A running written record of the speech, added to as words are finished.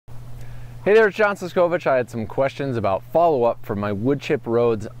Hey there, it's John Siskovich. I had some questions about follow-up for my wood chip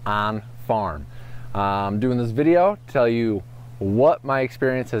roads on farm. I'm doing this video to tell you what my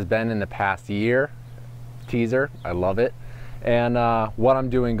experience has been in the past year. Teaser, I love it. And what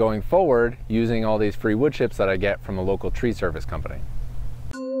I'm doing going forward using all these free wood chips that I get from a local tree service company.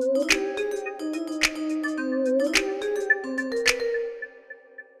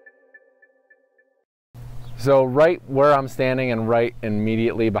 So right where I'm standing and right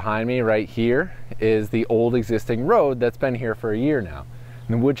immediately behind me, right here, is the old existing road that's been here for a year now.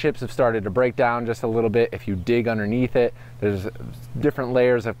 And the wood chips have started to break down just a little bit. If you dig underneath it, there's different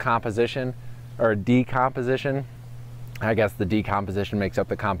layers of composition or decomposition. I guess the decomposition makes up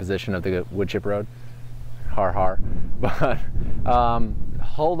the composition of the wood chip road. Har har. But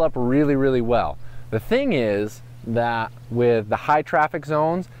hold up really, really well. The thing is that with the high traffic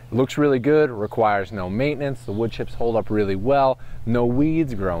zones, it looks really good, requires no maintenance, the wood chips hold up really well, no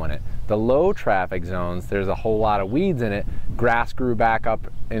weeds grow in it. The low traffic zones, there's a whole lot of weeds in it, grass grew back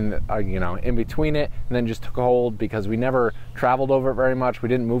up in in between it, and then just took a hold because we never traveled over it very much. We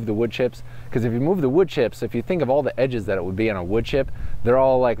didn't move the wood chips, because if you move the wood chips, if you think of all the edges that it would be on a wood chip, they're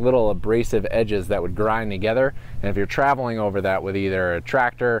all like little abrasive edges that would grind together, and if you're traveling over that with either a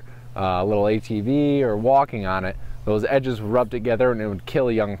tractor, a little ATV, or walking on it, those edges would rub together and it would kill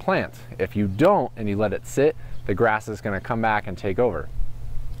a young plant. If you don't and you let it sit, the grass is going to come back and take over.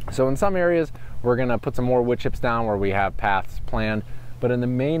 So in some areas we're going to put some more wood chips down where we have paths planned, but in the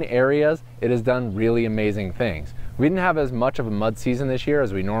main areas it has done really amazing things. We didn't have as much of a mud season this year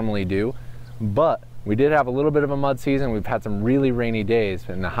as we normally do, but we did have a little bit of a mud season. We've had some really rainy days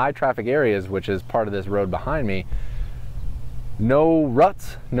in the high traffic areas, which is part of this road behind me. No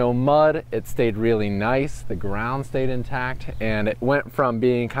ruts, no mud, it stayed really nice, the ground stayed intact, and it went from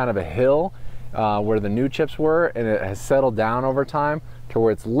being kind of a hill where the new chips were, and it has settled down over time to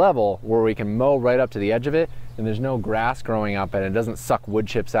where it's level, where we can mow right up to the edge of it, and there's no grass growing up, and it doesn't suck wood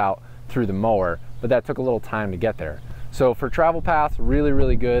chips out through the mower, but that took a little time to get there. So for travel paths, really,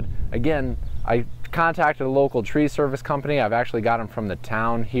 really good. Again, I contacted a local tree service company. I've actually got them from the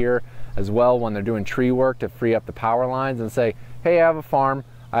town here as well when they're doing tree work to free up the power lines, and say, hey, I have a farm,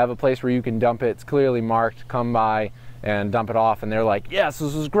 I have a place where you can dump it, it's clearly marked, come by and dump it off. And they're like, yes,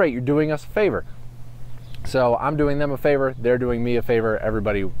 this is great, you're doing us a favor. So I'm doing them a favor, they're doing me a favor,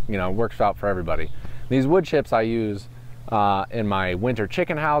 everybody, works out for everybody. These wood chips I use in my winter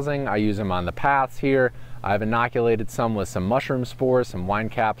chicken housing, I use them on the paths here. I've inoculated some with some mushroom spores, some wine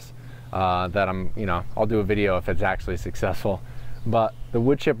caps that I'll do a video if it's actually successful. But the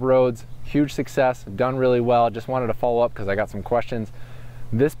wood chip roads, huge success, done really well. Just wanted to follow up because I got some questions.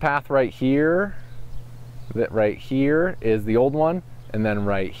 This path right here, is the old one, and then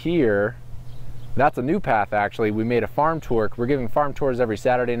right here, that's a new path actually. We made a farm tour. We're giving farm tours every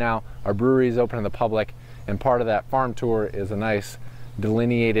Saturday now. Our brewery is open to the public, and part of that farm tour is a nice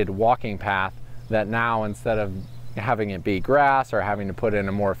delineated walking path that now, instead of having it be grass or having to put in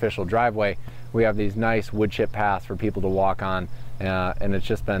a more official driveway, we have these nice wood chip paths for people to walk on, and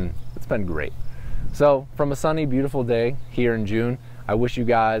it's been great. So from a sunny, beautiful day here in June, I wish you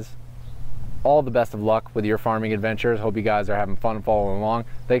guys all the best of luck with your farming adventures. Hope you guys are having fun following along.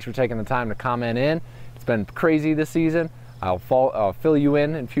 Thanks for taking the time to comment in. It's been crazy this season. I'll fill you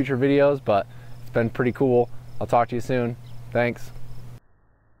in future videos, but it's been pretty cool. I'll talk to you soon. Thanks.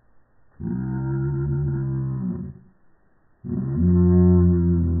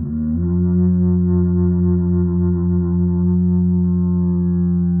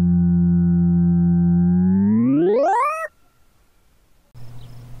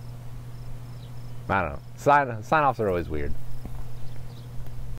 I don't know. Sign-offs are always weird.